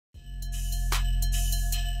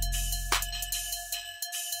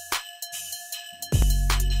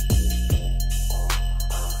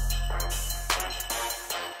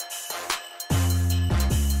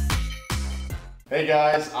Hey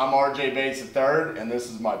guys, I'm RJ Bates III, and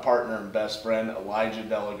this is my partner and best friend Elijah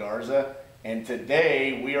De La Garza. And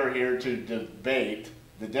today we are here to debate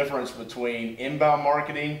the difference between inbound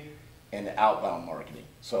marketing and outbound marketing.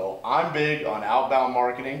 So I'm big on outbound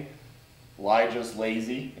marketing. Elijah's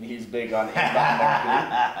lazy, and he's big on inbound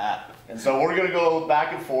marketing. And so we're going to go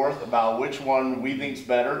back and forth about which one we think's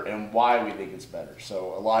better and why we think it's better.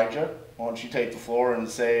 So Elijah, why don't you take the floor and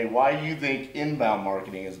say why you think inbound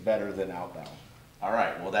marketing is better than outbound? All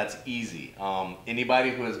right, well that's easy.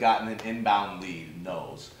 Anybody who has gotten an inbound lead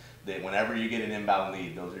knows that whenever you get an inbound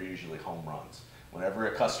lead, those are usually home runs. Whenever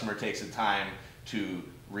a customer takes the time to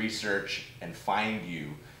research and find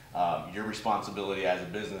you, your responsibility as a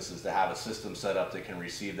business is to have a system set up that can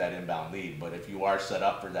receive that inbound lead. But if you are set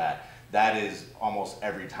up for that, that is almost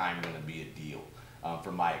every time going to be a deal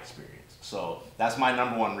from my experience. So that's my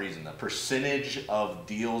number one reason. The percentage of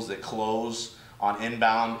deals that close on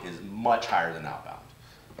inbound is much higher than outbound.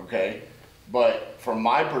 Okay, but from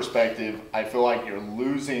my perspective, I feel like you're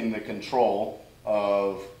losing the control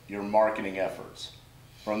of your marketing efforts.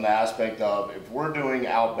 From the aspect of, if we're doing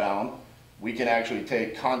outbound, we can actually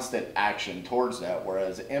take constant action towards that,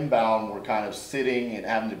 whereas inbound, we're kind of sitting and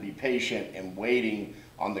having to be patient and waiting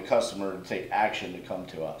on the customer to take action to come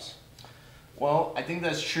to us. Well, I think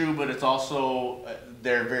that's true, but it's also,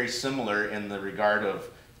 they're very similar in the regard of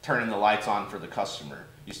turning the lights on for the customer.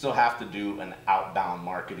 You still have to do an outbound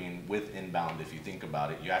marketing with inbound if you think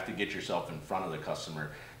about it. You have to get yourself in front of the customer.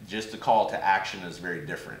 Just the call to action is very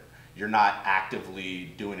different. You're not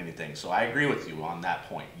actively doing anything. So I agree with you on that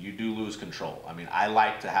point. You do lose control. I mean, I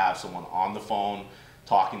like to have someone on the phone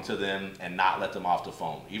talking to them and not let them off the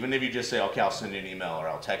phone. Even if you just say, okay, I'll send you an email or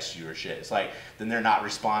I'll text you or shit. It's like, then they're not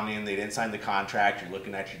responding. They didn't sign the contract. You're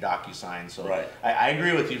looking at your DocuSign. So right. I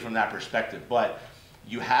agree with you from that perspective. But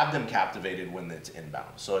you have them captivated when it's inbound.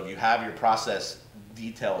 So if you have your process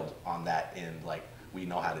detailed on that end, like we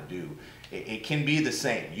know how to do, it can be the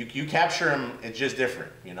same. You capture them, it's just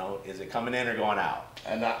different. You know, is it coming in or going out?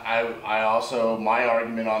 And I also, my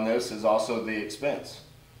argument on this is also the expense.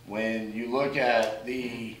 When you look at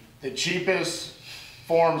the cheapest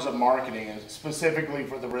forms of marketing, and specifically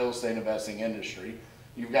for the real estate investing industry,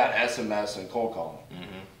 you've got SMS and cold calling.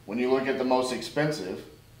 Mm-hmm. When you look at the most expensive,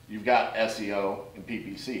 you've got SEO and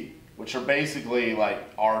PPC, which are basically like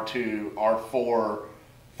our 4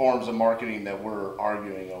 forms of marketing that we're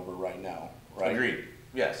arguing over right now, right? Agreed.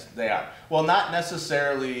 Yes, they are. Well, not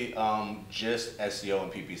necessarily just SEO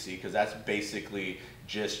and PPC, because that's basically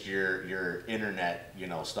just your internet,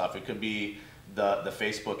 stuff. It could be the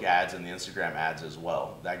Facebook ads and the Instagram ads as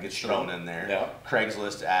well. That gets thrown in there. Yeah.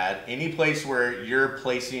 Craigslist ad, any place where you're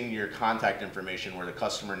placing your contact information where the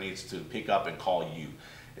customer needs to pick up and call you.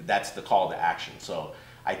 That's the call to action. So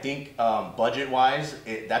I think budget-wise,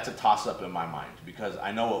 that's a toss-up in my mind because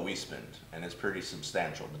I know what we spend and it's pretty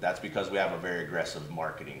substantial, but that's because we have a very aggressive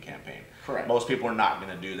marketing campaign. Correct. Most people are not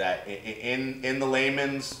going to do that. In the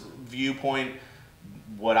layman's viewpoint,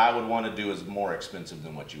 what I would want to do is more expensive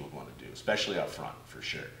than what you would want to do, especially up front, for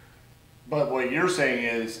sure. But what you're saying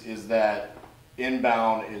is that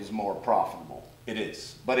inbound is more profitable. It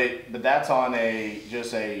is. But that's on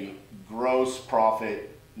just a gross profit,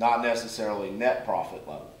 not necessarily net profit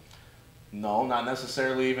level. No, not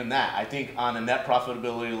necessarily even that. I think on a net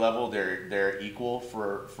profitability level, they're equal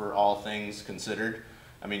for all things considered.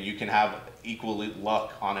 I mean, you can have equal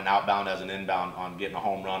luck on an outbound as an inbound on getting a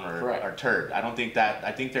home run or turd. I don't think that.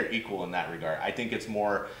 I think they're equal in that regard. I think it's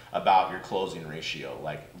more about your closing ratio,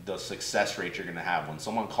 like the success rate you're going to have when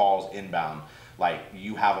someone calls inbound. Like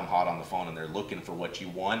you have them hot on the phone and they're looking for what you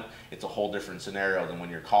want. It's a whole different scenario than when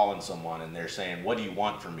you're calling someone and they're saying, what do you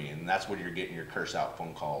want from me? And that's where you're getting your curse out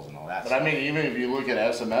phone calls and all that stuff. I mean, even if you look at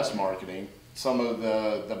SMS marketing, some of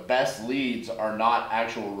the best leads are not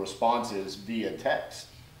actual responses via text.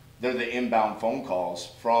 They're the inbound phone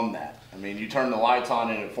calls from that. I mean, you turn the lights on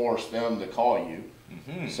and it forces them to call you.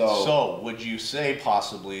 Mm-hmm. So would you say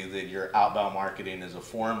possibly that your outbound marketing is a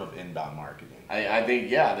form of inbound marketing? I think,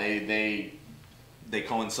 yeah, they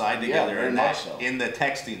coincide together, very much so. In the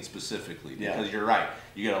texting specifically, because yeah. You're right.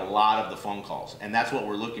 You get a lot of the phone calls, and that's what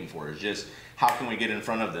we're looking for, is just how can we get in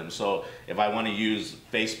front of them. So if I want to use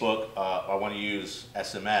Facebook, I want to use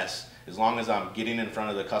SMS, as long as I'm getting in front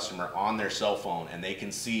of the customer on their cell phone and they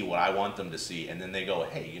can see what I want them to see, and then they go,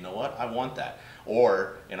 hey, you know what, I want that.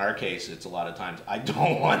 Or in our case, it's a lot of times, I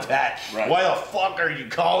don't want that. Right. Why the fuck are you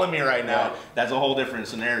calling me right now? Right. That's a whole different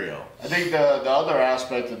scenario. I think the other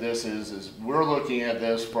aspect of this is we're looking at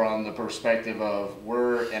this from the perspective of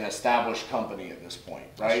we're an established company at this point,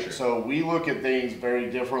 right? So we look at things very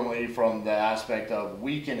differently from the aspect of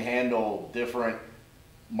we can handle different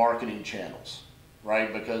marketing channels.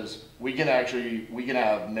 right? Because we can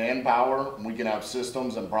have manpower, we can have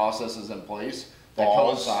systems and processes in place that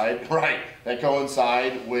coincide, right, that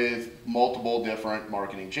coincide with multiple different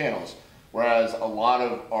marketing channels. Whereas a lot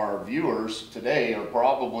of our viewers today are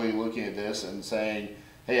probably looking at this and saying,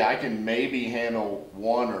 hey, I can maybe handle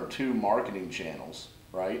 1 or 2 marketing channels,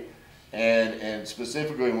 right? And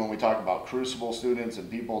specifically when we talk about Crucible students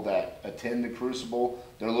and people that attend the Crucible,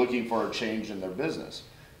 they're looking for a change in their business.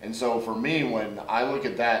 And so for me, when I look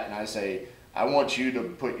at that and I say, I want you to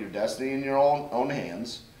put your destiny in your own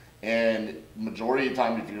hands, and majority of the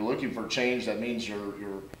time, if you're looking for change, that means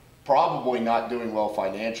you're probably not doing well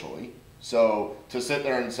financially. So to sit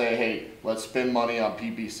there and say, hey, let's spend money on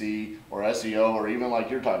PPC or SEO, or even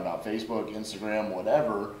like you're talking about, Facebook, Instagram,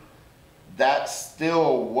 whatever, that's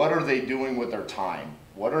still, what are they doing with their time?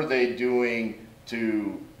 What are they doing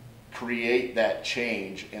to create that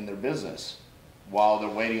change in their business while they're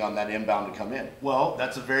waiting on that inbound to come in? Well,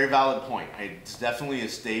 that's a very valid point. It's definitely a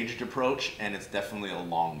staged approach, and it's definitely a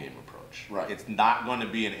long game approach. Right. It's not going to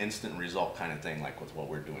be an instant result kind of thing like with what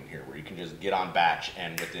we're doing here, where you can just get on batch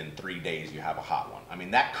and within 3 days you have a hot one. I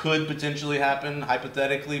mean, that could potentially happen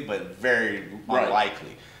hypothetically, but very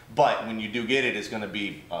unlikely. But when you do get it, it's going to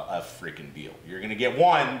be a freaking deal. You're going to get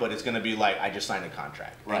one, but it's going to be like, I just signed a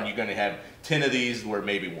contract. Right. And you're going to have 10 of these where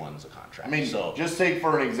maybe one's a contract. I mean, so just take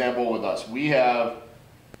for an example with us. We have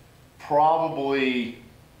probably,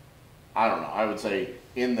 I don't know, I would say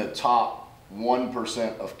in the top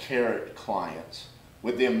 1% of Carrot clients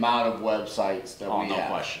with the amount of websites that we have. No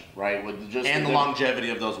question. Right? With just and the longevity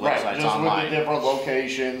of those websites right, just online. With the different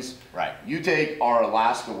locations. Right. You take our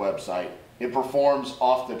Alaska website, it performs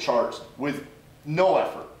off the charts with no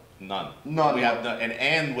effort. None. None. We have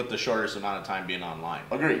and with the shortest amount of time being online.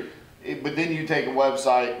 Agreed. But then you take a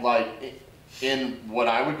website like in what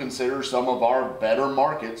I would consider some of our better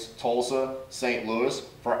markets, Tulsa, St. Louis,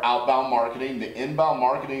 for outbound marketing. The inbound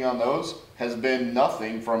marketing on those has been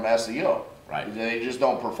nothing from SEO. Right. They just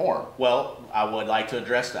don't perform. Well, I would like to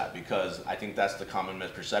address that because I think that's the common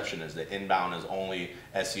misperception is that inbound is only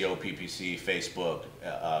SEO, PPC, Facebook,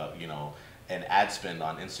 and ad spend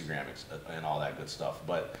on Instagram and all that good stuff.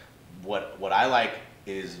 But what I like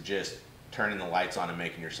is just turning the lights on and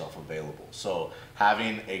making yourself available. So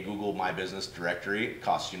having a Google My Business directory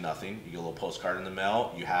costs you nothing. You get a little postcard in the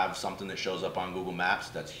mail. You have something that shows up on Google Maps.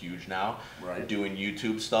 That's huge now. Right. Doing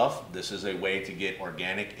YouTube stuff. This is a way to get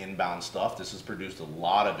organic inbound stuff. This has produced a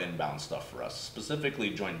lot of inbound stuff for us,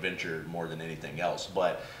 specifically joint venture more than anything else.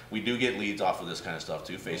 But we do get leads off of this kind of stuff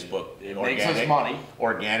too. Facebook, it makes us money.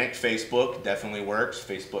 Organic Facebook definitely works.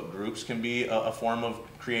 Facebook groups can be a form of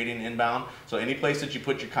creating inbound. So any place that you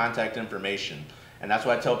put your contact information, and that's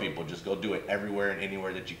why I tell people, just go do it everywhere and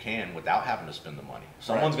anywhere that you can without having to spend the money.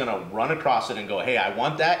 Someone's going to run across it and go, hey, I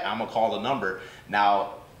want that. I'm going to call the number.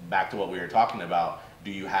 Now, back to what we were talking about,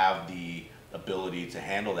 do you have the ability to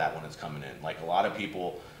handle that when it's coming in? Like a lot of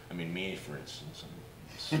people, I mean, me, for instance,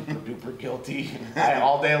 I'm super duper guilty.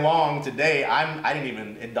 All day long today,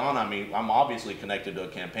 it dawned on me, I'm obviously connected to a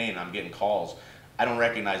campaign. I'm getting calls. I don't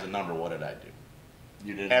recognize the number. What did I do?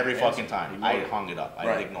 You didn't Every answer. fucking time. I hung it up.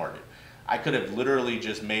 I ignored it. I could have literally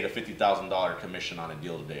just made a $50,000 commission on a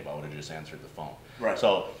deal today if I would have just answered the phone. Right.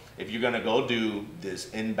 So if you're going to go do this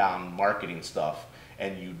inbound marketing stuff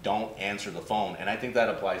and you don't answer the phone, and I think that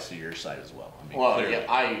applies to your site as well. I mean, well, clearly.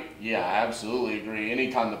 I absolutely agree.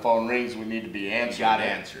 Anytime the phone rings, we need to be answering. You got to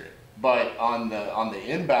answer it. But on the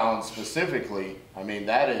inbound specifically, I mean,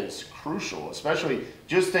 that is crucial, especially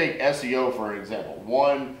just take SEO for example.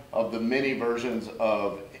 One of the many versions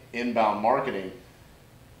of inbound marketing,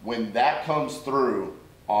 when that comes through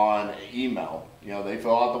on email, they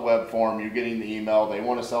fill out the web form, you're getting the email, they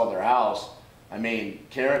want to sell their house. I mean,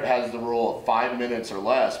 Carrot has the rule of 5 minutes or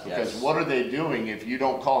less because what are they doing if you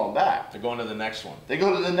don't call them back? They're going to the next one. They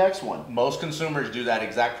go to the next one. Most consumers do that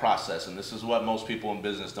exact process, and this is what most people in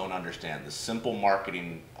business don't understand. The simple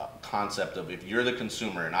marketing concept of if you're the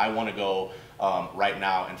consumer and I want to go right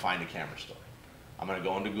now and find a camera store. I'm going to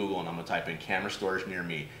go into Google and I'm going to type in camera stores near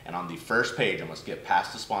me. And on the first page, I'm going to skip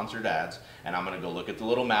past the sponsored ads and I'm going to go look at the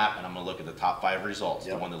little map and I'm going to look at the top 5 results.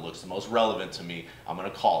 The one that looks the most relevant to me, I'm going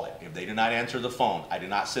to call it. If they do not answer the phone, I do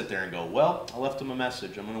not sit there and go, well, I left them a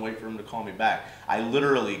message. I'm going to wait for them to call me back. I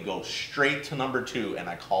literally go straight to number 2 and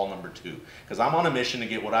I call number 2 because I'm on a mission to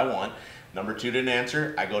get what I want. Number 2 didn't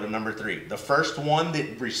answer, I go to number 3. The first one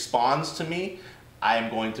that responds to me, I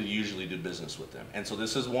am going to usually do business with them. And so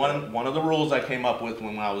this is one of the rules I came up with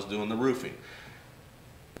when I was doing the roofing.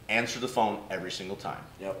 Answer the phone every single time.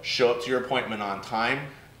 Yep. Show up to your appointment on time.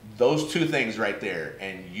 Those 2 things right there,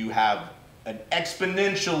 and you have an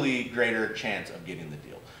exponentially greater chance of getting the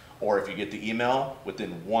deal. or if you get the email,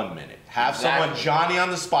 within 1 minute. Have Exactly. someone Johnny on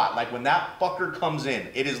the spot. Like when that fucker comes in,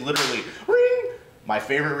 it is literally ring. My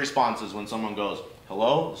favorite response is when someone goes,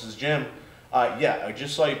 hello, this is Jim. Yeah, I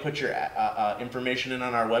just saw you put your information in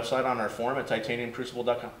on our website, on our form at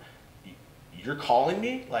titaniumcrucible.com. You're calling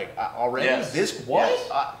me? Like, already? Yes. This what?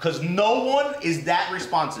 Yes. Because no one is that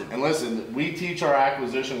responsive. And listen, we teach our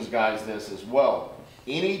acquisitions guys this as well.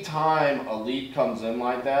 Anytime a lead comes in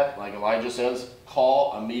like that, like Elijah says,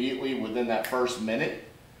 call immediately within that first minute.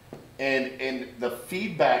 And the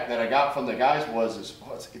feedback that I got from the guys was,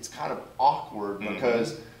 it's kind of awkward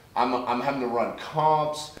because I'm having to run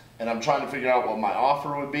comps and I'm trying to figure out what my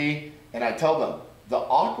offer would be. And I tell them, the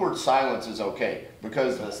awkward silence is okay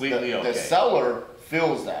because the seller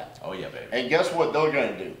feels that. Oh yeah, baby. And guess what they're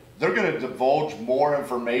going to do? They're going to divulge more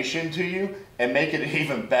information to you and make it an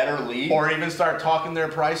even better lead. Or even start talking their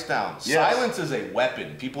price down. Yes. Silence is a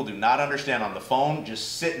weapon. People do not understand on the phone,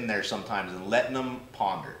 just sitting there sometimes and letting them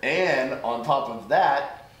ponder. And on top of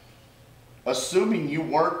that, assuming you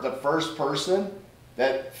weren't the first person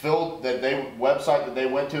that website that they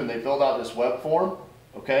went to and they filled out this web form,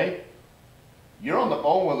 okay? You're on the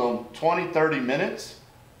phone with them 20, 30 minutes.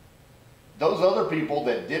 Those other people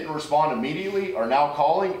that didn't respond immediately are now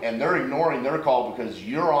calling and they're ignoring their call because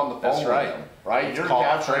you're on the phone with them, right? It's You're called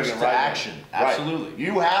capturing first it to right action. there. Right. Absolutely.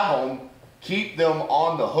 You have them, keep them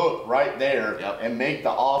on the hook right there Yep. and make the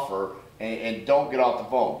offer and don't get off the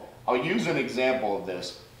phone. I'll use an example of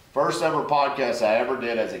this. First ever podcast I ever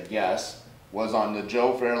did as a guest was on the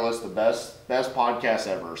Joe Fairless, the best podcast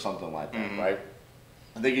ever or something like that, right?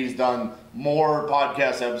 I think he's done more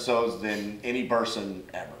podcast episodes than any person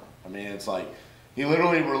ever. I mean, it's like he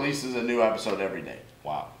literally releases a new episode every day.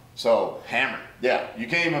 Wow. So Hammer. yeah, you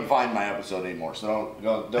can't even find my episode anymore. So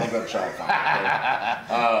don't go try to find it.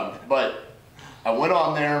 Okay? But I went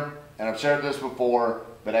on there, and I've shared this before.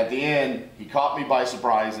 But at the end, he caught me by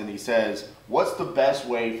surprise, and he says, "What's the best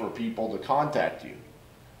way for people to contact you?"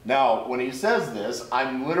 Now, when he says this,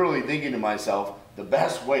 I'm literally thinking to myself, the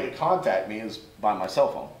best way to contact me is by my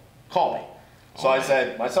cell phone. Call me. So I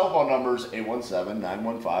said, my cell phone number is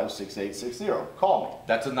 817-915-6860. Call me.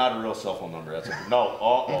 That's not a real cell phone number. That's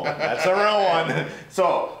that's a real one.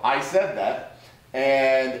 So I said that,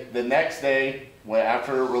 and the next day,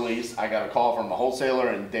 after release, I got a call from a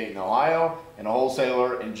wholesaler in Dayton, Ohio, and a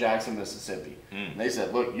wholesaler in Jackson, Mississippi. And they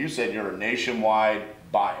said, look, you said you're a nationwide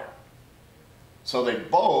buyer. So they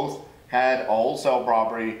both had a wholesale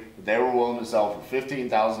property that they were willing to sell for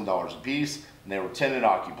 $15,000 a piece, and they were tenant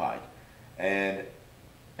occupied. And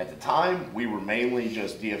at the time, we were mainly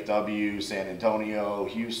just DFW, San Antonio,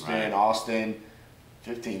 Houston, Right. Austin.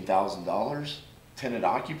 $15,000 tenant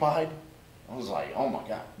occupied. I was like, oh my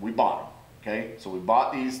God, we bought them. Okay, so we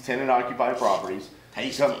bought these tenant occupied properties.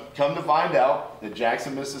 Tasty. Come to find out, the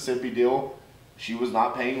Jackson, Mississippi deal, she was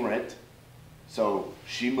not paying rent. So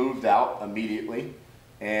she moved out immediately,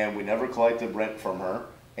 and we never collected rent from her.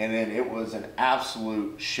 And then it was an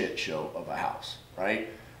absolute shit show of a house, right?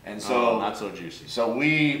 And so not so juicy. So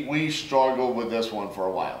we struggled with this one for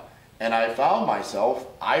a while. And I found myself,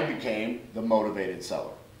 I became the motivated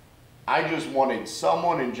seller. I just wanted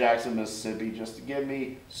someone in Jackson, Mississippi just to give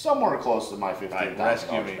me somewhere close to my $15,000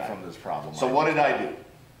 Rescue me back. from this problem. So what did I do?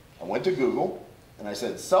 I went to Google and I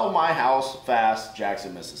said, sell my house fast,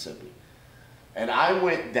 Jackson, Mississippi. And I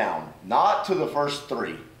went down, not to the first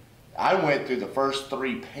three. I went through the first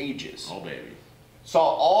 3 pages. Oh, baby. Saw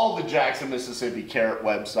all the Jackson, Mississippi Carrot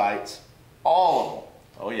websites, all of them.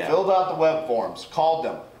 Oh, yeah. Filled out the web forms, called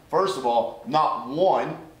them. First of all, not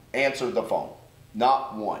one answered the phone.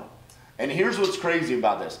 Not one. And here's what's crazy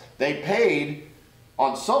about this. They paid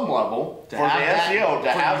on some level for the SEO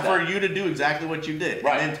to have for that. you to do exactly what you did,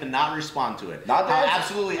 Right. and then to not respond to it. Not to How answer.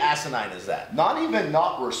 absolutely asinine is that? Not even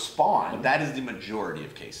not respond. But that is the majority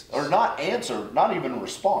of cases. Or not answer, not even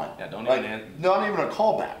respond. Yeah, don't Like, even not even a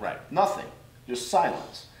callback. Right. Nothing. Just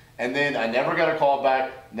silence. And then I never got a call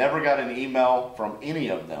back, never got an email from any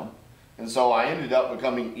of them. And so I ended up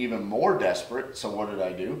becoming even more desperate. So what did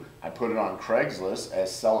I do? I put it on Craigslist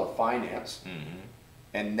as seller finance.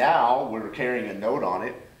 And now we're carrying a note on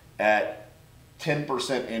it at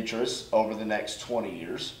 10% interest over the next 20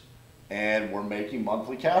 years. And we're making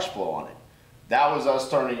monthly cash flow on it. That was us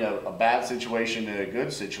turning a bad situation into a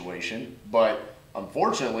good situation. But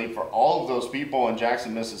unfortunately, for all of those people in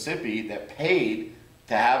Jackson, Mississippi that paid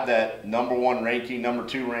to have that #1 ranking,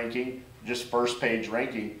 #2 ranking, just first page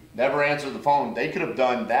ranking, never answered the phone. They could have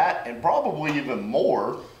done that and probably even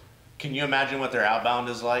more. Can you imagine what their outbound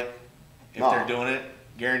is like if No. they're doing it?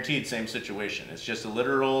 Guaranteed, same situation. It's just a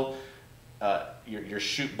literal your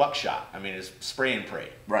shoot buckshot. I mean, it's spray and pray.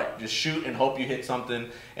 Right. Just shoot and hope you hit something.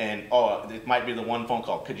 And oh, it might be the one phone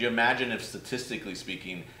call. Could you imagine if, statistically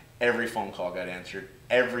speaking, every phone call got answered,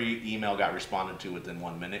 every email got responded to within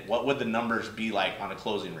 1 minute? What would the numbers be like on a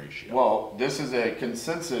closing ratio? Well, this is a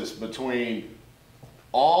consensus between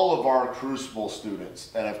all of our Crucible students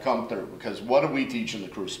that have come through, because what do we teach in the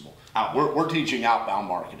Crucible? We're teaching outbound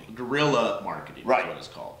marketing. Guerrilla marketing, right? Is what it's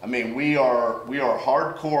called. I mean, we are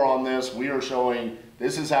hardcore on this. We are showing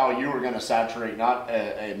this is how you are going to saturate not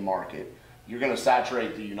a market. You're going to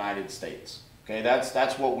saturate the United States. Okay,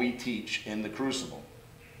 that's what we teach in the Crucible,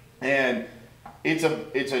 and it's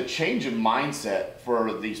a change in mindset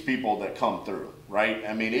for these people that come through. Right?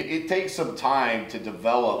 I mean, it takes some time to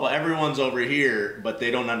develop. Well, everyone's over here, but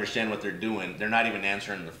they don't understand what they're doing. They're not even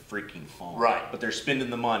answering the freaking phone. Right. But they're spending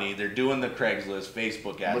the money. They're doing the Craigslist,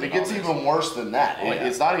 Facebook ads. But it gets even worse than that. Oh, yeah.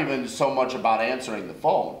 It's not even so much about answering the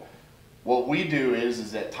phone. What we do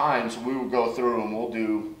is at times we will go through and we'll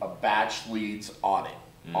do a batch leads audit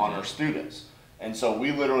on our students. And so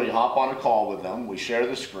we literally hop on a call with them. We share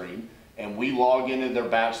the screen and we log into their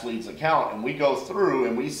batch leads account and we go through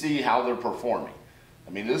and we see how they're performing.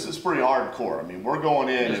 I mean, this is pretty hardcore. I mean, we're going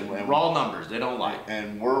in and raw numbers they don't like.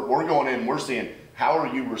 And we're going in, we're seeing how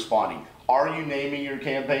are you responding? Are you naming your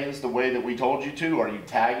campaigns the way that we told you to? Are you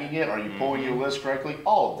tagging it? Are you pulling your list correctly?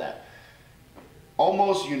 All of that.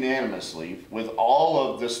 Almost unanimously, with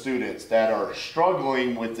all of the students that are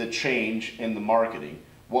struggling with the change in the marketing,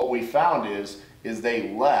 what we found is they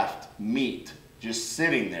left meat just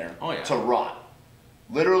sitting there to rot.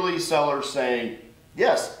 Literally sellers saying,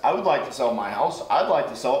 yes, I would like to sell my house. I'd like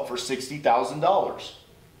to sell it for $60,000.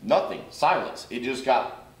 Nothing, silence. It just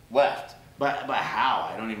got left. But how?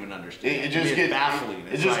 I don't even understand. It just gets baffling.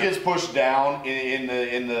 It just gets pushed down in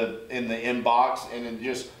the inbox, and it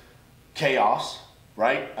just chaos,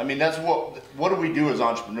 right? I mean, that's what do we do as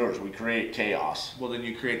entrepreneurs? We create chaos. Well, then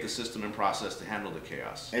you create the system and process to handle the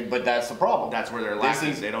chaos. But that's the problem. That's where they're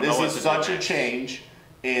lacking. They don't know what to do. This is such a change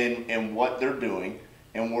in what they're doing.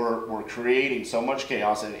 And we're creating so much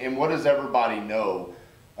chaos. And what does everybody know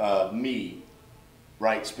me,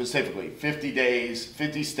 right, specifically? 50 days,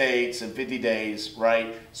 50 states and 50 days,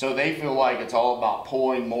 right? So they feel like it's all about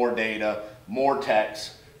pulling more data, more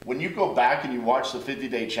text. When you go back and you watch the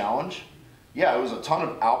 50-day challenge, yeah, it was a ton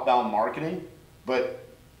of outbound marketing, but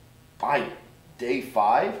by day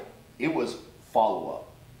 5, it was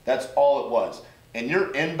follow-up. That's all it was. And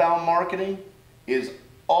your inbound marketing is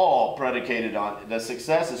all predicated on, the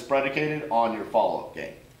success is predicated on your follow-up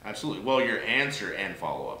game. Absolutely. Well, your answer and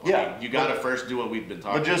follow-up. Yeah. I mean, you got to first do what we've been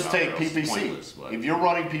talking about. But just take PPC. If you're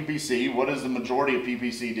running PPC, what does the majority of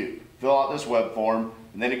PPC do? Fill out this web form,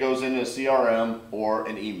 and then it goes into a CRM or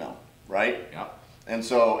an email, right? Yeah. And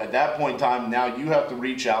so at that point in time, now you have to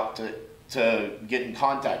reach out to get in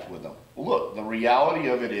contact with them. Well, look, the reality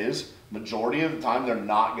of it is, majority of the time, they're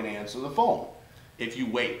not going to answer the phone. If you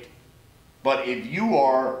wait. But if you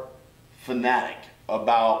are fanatic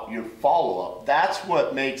about your follow-up, that's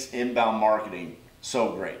what makes inbound marketing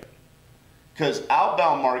so great. Because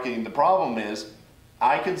outbound marketing, the problem is,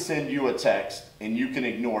 I can send you a text and you can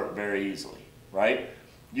ignore it very easily, right?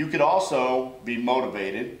 You could also be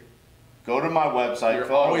motivated, go to my website, You're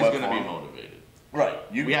fill out a always web going to be form. motivated.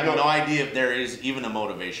 Right. We have no idea if there is even a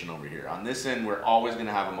motivation over here. On this end, we're always going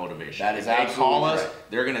to have a motivation. That is if they call us, right.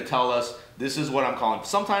 they're going to tell us, this is what I'm calling.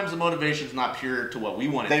 Sometimes the motivation is not pure to what we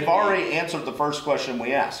want it to be. They've already answered the first question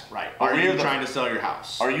we asked. Right. Are you trying to sell your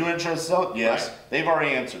house? Are you interested in selling? Yes. Right. They've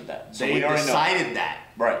already answered that. So they decided that.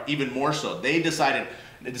 Right. Even more so. They decided,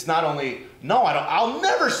 it's not only, no, I'll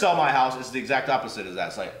never sell my house. It's the exact opposite of that.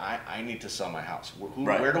 It's like, I need to sell my house.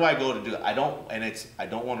 Where do I go to do that? I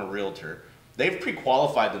don't want a realtor. They've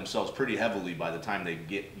pre-qualified themselves pretty heavily by the time they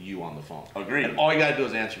get you on the phone. Agreed. And all you got to do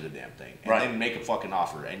is answer the damn thing, and then make a fucking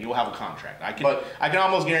offer, and you'll have a contract. I can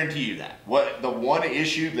almost guarantee you that. The one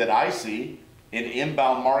issue that I see in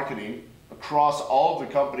inbound marketing across all of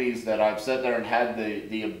the companies that I've sat there and had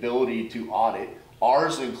the ability to audit,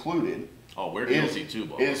 ours included. Oh, we're guilty too,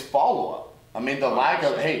 Bo. Is follow-up. I mean, the lack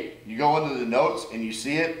of, hey, you go into the notes and you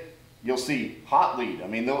see it, you'll see hot lead. I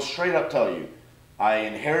mean, they'll straight up tell you, I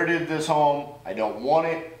inherited this home, I don't want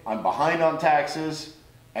it, I'm behind on taxes,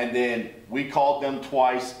 and then we called them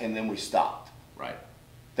twice and then we stopped. Right.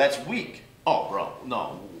 That's weak. Oh, bro,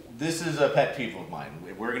 no. This is a pet peeve of mine.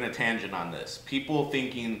 We're going to tangent on this. People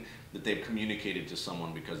thinking that they've communicated to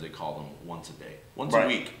someone because they call them once a day, once a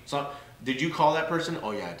week. So, did you call that person?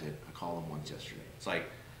 Oh, yeah, I did. I called them once yesterday. It's like,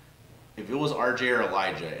 if it was RJ or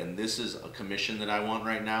Elijah, and this is a commission that I want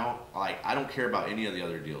right now, like, I don't care about any of the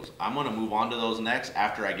other deals. I'm gonna move on to those next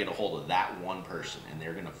after I get a hold of that one person, and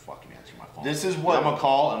they're gonna fucking answer my phone. This is what I'm gonna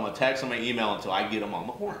call, I'm gonna text, I'm gonna email until I get them on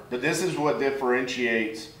the horn. But this is what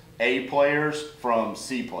differentiates A players from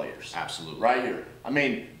C players. Absolutely. Right here. I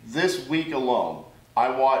mean, this week alone, I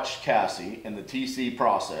watched Cassie in the TC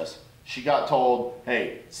process. She got told,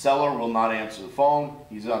 hey, seller will not answer the phone.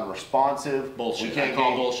 He's unresponsive. Bullshit. We can't I call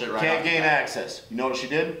gain, bullshit right can't off gain the bat. access. You know what she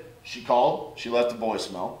did? She called. She left a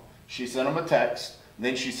voicemail. She sent him a text.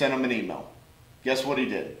 Then she sent him an email. Guess what he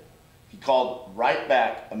did? He called right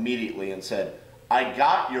back immediately and said, I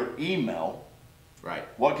got your email. Right.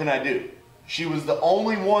 What can I do? She was the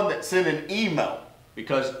only one that sent an email.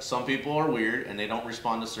 Because some people are weird and they don't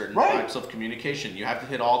respond to certain Right. types of communication. You have to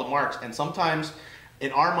hit all the marks. And sometimes,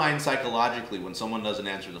 in our mind psychologically, when someone doesn't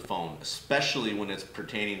answer the phone, especially when it's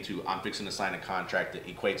pertaining to I'm fixing to sign a contract that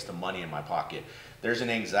equates to money in my pocket, there's an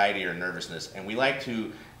anxiety or nervousness. And we like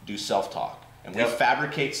to do self-talk. And we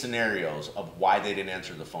fabricate scenarios of why they didn't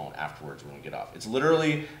answer the phone afterwards when we get off. It's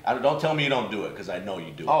literally, don't tell me you don't do it, because I know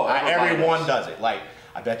you do it. Oh, everyone does it. Like,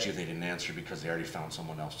 I bet you they didn't answer because they already found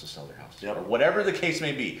someone else to sell their house. Or whatever the case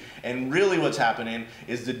may be. And really what's happening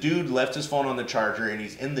is the dude left his phone on the charger and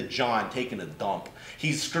he's in the John taking a dump.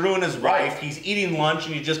 He's screwing his wife, he's eating lunch,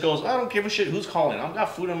 and he just goes, I don't give a shit who's calling. I've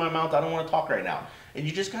got food in my mouth, I don't want to talk right now. And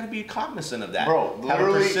you just got to be cognizant of that. Bro, have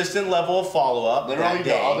a persistent level of follow-up. Literally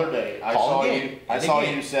the other day, I saw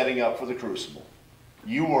you setting up for the Crucible.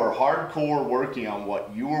 You were hardcore working on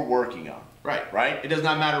what you were working on. Right. Right? It does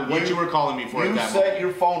not matter what you were calling me for at that You set moment.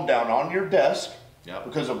 your phone down on your desk Yep.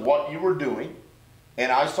 because of what you were doing,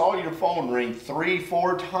 and I saw your phone ring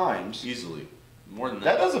 3-4 times. Easily. More than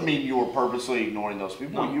That that. doesn't mean you were purposely ignoring those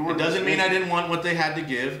people. No, You were it doesn't mean I didn't want what they had to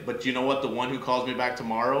give, but you know what? The one who calls me back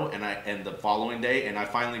tomorrow and the following day, and I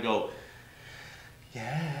finally go,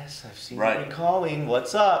 yes, I've seen you been calling.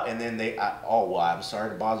 What's up? And then oh, well, I'm sorry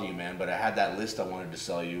to bother you, man, but I had that list I wanted to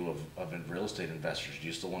sell you of real estate investors. Do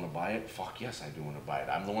you still want to buy it? Fuck yes, I do want to buy it.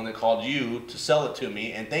 I'm the one that called you to sell it to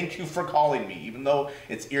me, and thank you for calling me, even though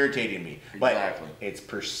it's irritating me. Exactly. But it's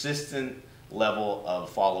persistent level of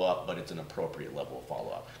follow-up, but it's an appropriate level of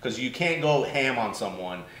follow-up, because you can't go ham on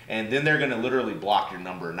someone and then they're going to literally block your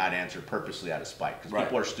number and not answer purposely out of spite, because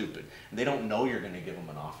people are stupid and they don't know you're going to give them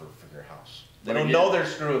an offer for their house. They don't know they're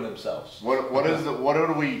screwing themselves. What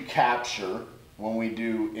do we capture when we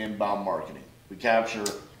do inbound marketing? We capture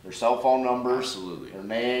their cell phone numbers, Absolutely. their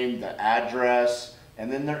name, the address,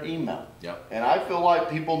 and then their email. Yep. And I feel like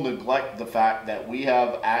people neglect the fact that we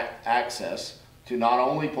have access to not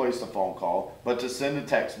only place the phone call, but to send a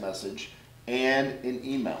text message and an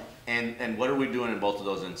email. And what are we doing in both of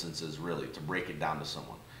those instances, really, to break it down to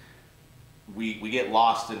someone? We get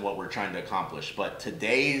lost in what we're trying to accomplish, but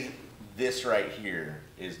this right here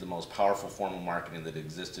is the most powerful form of marketing that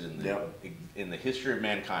existed in the history of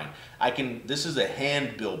mankind. This is a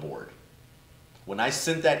hand billboard. When I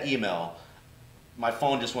sent that email, my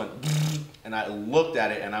phone just went, and I looked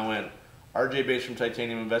at it and I went, RJ Bates from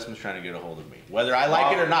Titanium Investments trying to get a hold of me. Whether I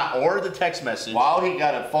like it or not, or the text message. While he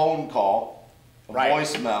got a phone call, a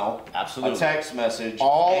voicemail, Absolutely. a text message,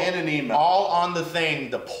 and an email. All on the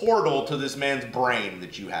thing, the portal to this man's brain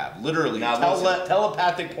that you have. Literally,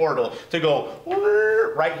 telepathic portal to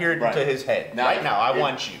go right here to his head. Now, I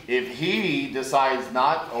want you. If he decides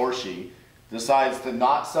or she decides to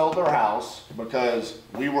not sell their house because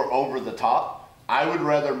we were over the top, I would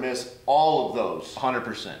rather miss all of those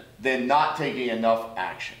 100%. than not taking enough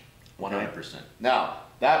action. 100%. Now,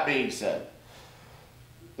 that being said,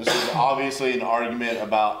 this is obviously an argument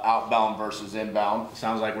about outbound versus inbound.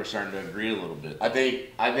 Sounds like we're starting to agree a little bit. I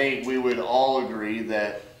think we would all agree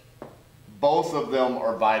that both of them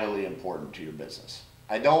are vitally important to your business.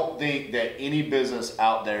 I don't think that any business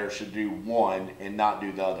out there should do one and not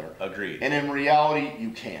do the other. Agreed. And in reality, you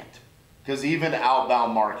can't. Because even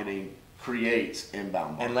outbound marketing creates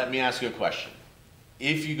inbound marketing. And let me ask you a question.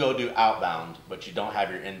 If you go do outbound, but you don't have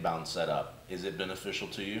your inbound set up, is it beneficial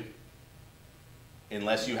to you?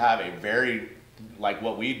 Unless you have a very, like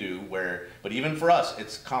what we do, but even for us,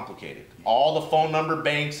 it's complicated. All the phone number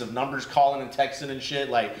banks of numbers calling and texting and shit,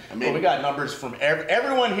 we got numbers from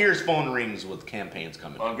everyone here's phone rings with campaigns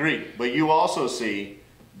coming. Agreed. But you also see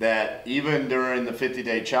that even during the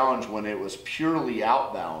 50-day challenge, when it was purely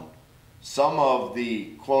outbound, some of the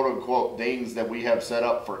quote-unquote things that we have set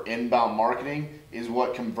up for inbound marketing is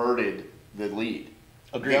what converted the lead.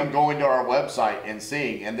 Agreed. Them going to our website and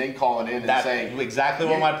seeing, and then calling in and saying... exactly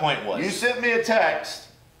what my point was. You sent me a text,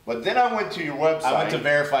 but then I went to your website... I went to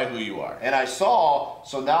verify who you are. And I saw,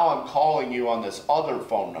 so now I'm calling you on this other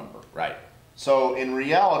phone number. Right. So in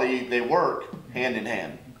reality, they work hand in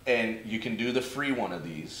hand. And you can do the free one of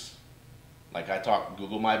these. Like I talked,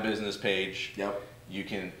 Google My Business page. Yep. You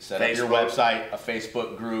can set up your website, a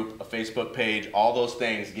Facebook group, a Facebook page, all those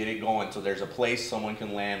things, get it going so there's a place someone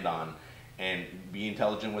can land on, and be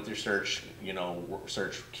intelligent with your search, you know,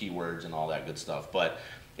 search keywords and all that good stuff. But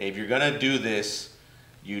if you're gonna do this,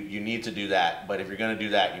 you need to do that. But if you're gonna do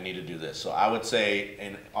that, you need to do this. So I would say,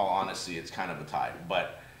 in all honesty, it's kind of a tie.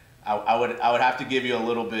 But I would have to give you a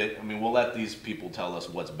little bit. I mean, we'll let these people tell us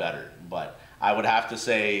what's better, but I would have to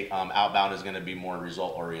say Outbound is going to be more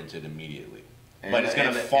result oriented immediately, but it's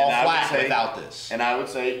going to fall flat without this. And I would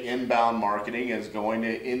say inbound marketing is going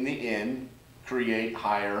to, in the end, create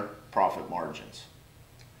higher profit margins.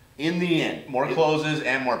 In the end, more closes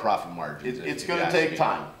and more profit margins. It's going to take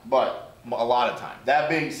time, but a lot of time.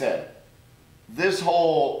 That being said, this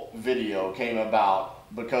whole video came about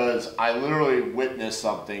because I literally witnessed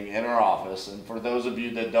something in our office. And for those of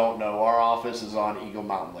you that don't know, our office is on Eagle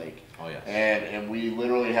Mountain Lake. Oh yeah. And we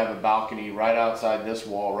literally have a balcony right outside this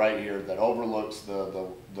wall right here that overlooks the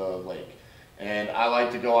lake. And I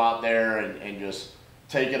like to go out there and just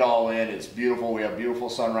take it all in. It's beautiful. We have beautiful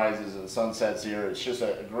sunrises and sunsets here. It's just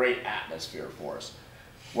a great atmosphere for us.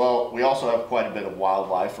 Well, we also have quite a bit of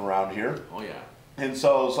wildlife around here. Oh yeah. And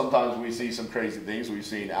so sometimes we see some crazy things. We've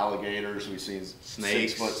seen alligators, we've seen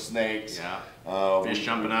snakes, 6-foot snakes, fish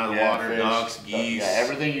jumping out of the water, ducks, geese,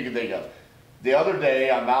 everything you can think of. The other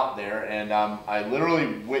day I'm out there and I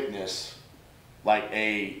literally witnessed like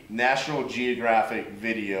a National Geographic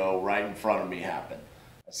video right in front of me happen.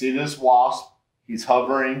 I see this wasp, he's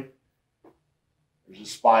hovering. There's a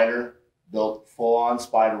spider built full-on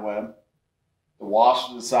spider web. The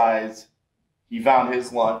wasp decides he found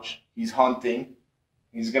his lunch. He's hunting.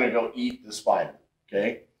 He's going to go eat the spider,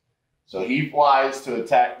 okay? So he flies to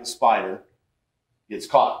attack the spider, gets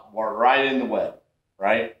caught right in the web,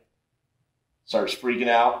 right? Starts freaking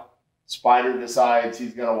out. Spider decides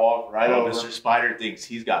he's going to walk right over. Mr. Spider thinks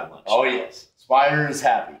he's got lunch. Oh, yes. Spider is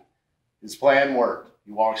happy. His plan worked.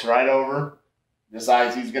 He walks right over,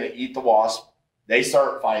 decides he's going to eat the wasp. They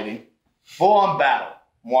start fighting. Full-on battle.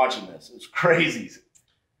 I'm watching this. It's crazy.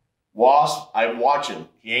 Wasp, I watch him.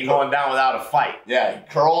 He ain't going down without a fight. Yeah, he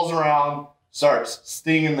curls around, starts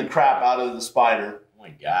stinging the crap out of the spider. Oh my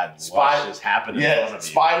God, watch this happen in front of you.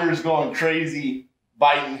 Spider's going crazy,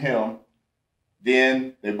 biting him.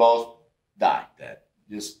 Then they both die. Dead.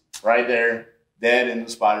 Just right there, dead in the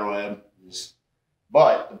spider web.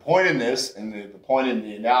 But the point in this, and the point in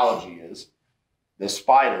the analogy is, the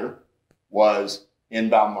spider was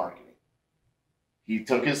inbound marketing. He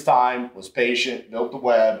took his time, was patient, built the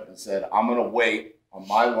web, and said, I'm going to wait on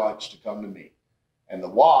my lunch to come to me. And the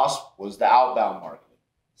wasp was the outbound marketing.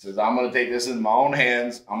 He says, I'm going to take this in my own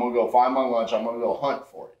hands. I'm going to go find my lunch. I'm going to go hunt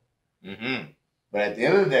for it. Mm-hmm. But at the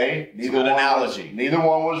end of the day, neither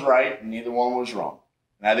one was right and neither one was wrong.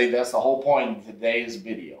 And I think that's the whole point of today's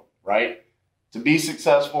video, right? To be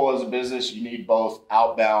successful as a business, you need both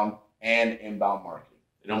outbound and inbound marketing.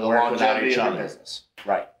 They don't work without each other. Business.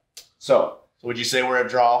 Right. So would you say we're a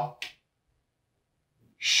draw?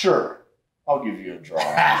 Sure. I'll give you a draw.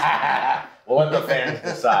 We'll let the fans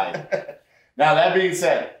decide. Now, that being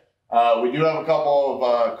said, we do have a couple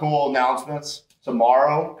of cool announcements.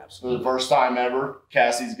 Tomorrow, for the first time ever,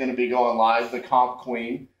 Cassie's going to be going live, the Comp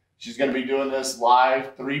Queen. She's going to be doing this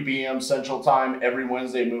live, 3 p.m. Central Time, every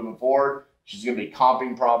Wednesday moving forward. She's going to be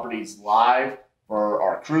comping properties live for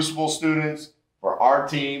our Crucible students, for our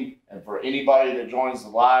team, and for anybody that joins the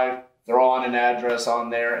live. Throw on an address on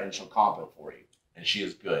there, and she'll comp it for you. And she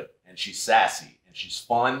is good, and she's sassy, and she's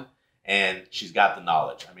fun, and she's got the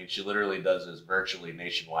knowledge. I mean, she literally does this virtually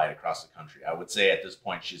nationwide across the country. I would say at this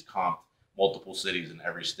point she's comped multiple cities in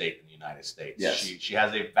every state in the United States. Yes. She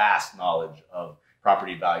has a vast knowledge of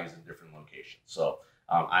property values in different locations. So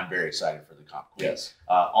I'm very excited for the Comp Queen. Yes.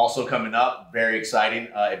 Also coming up, very exciting.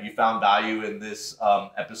 If you found value in this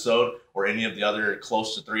episode or any of the other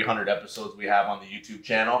close to 300 episodes we have on the YouTube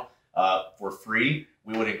channel, for free,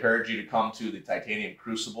 we would encourage you to come to the Titanium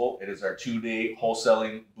Crucible. It is our 2-day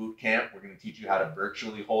wholesaling boot camp. We're going to teach you how to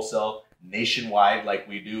virtually wholesale nationwide like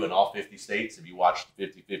we do in all 50 states. If you watch the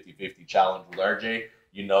 50-50-50 challenge with RJ,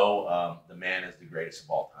 you know the man is the greatest of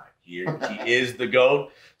all time. He is the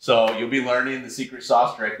GOAT. So you'll be learning the secret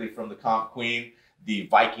sauce directly from the Comp Queen, the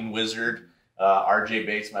Viking Wizard, RJ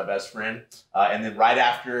Bates, my best friend. And then right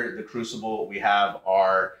after the Crucible, we have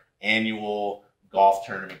our annual golf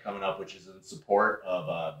tournament coming up, which is in support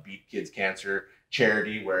of Beat Kids Cancer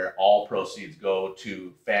charity, where all proceeds go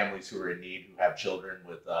to families who are in need, who have children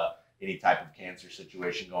with any type of cancer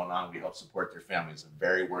situation going on. We help support their families. A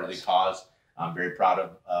very worthy cause. I'm very proud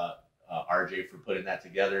of RJ for putting that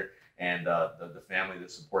together, and the family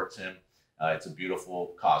that supports him. It's a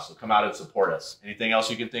beautiful cause. So come out and support us. Anything else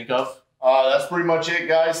you can think of? That's pretty much it,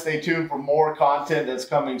 guys. Stay tuned for more content that's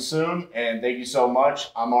coming soon. And thank you so much.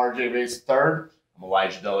 I'm RJ Bates III. I'm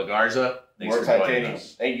Elijah De La Garza. Thanks We're for joining Titanium.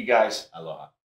 us. Thank you, guys. Aloha.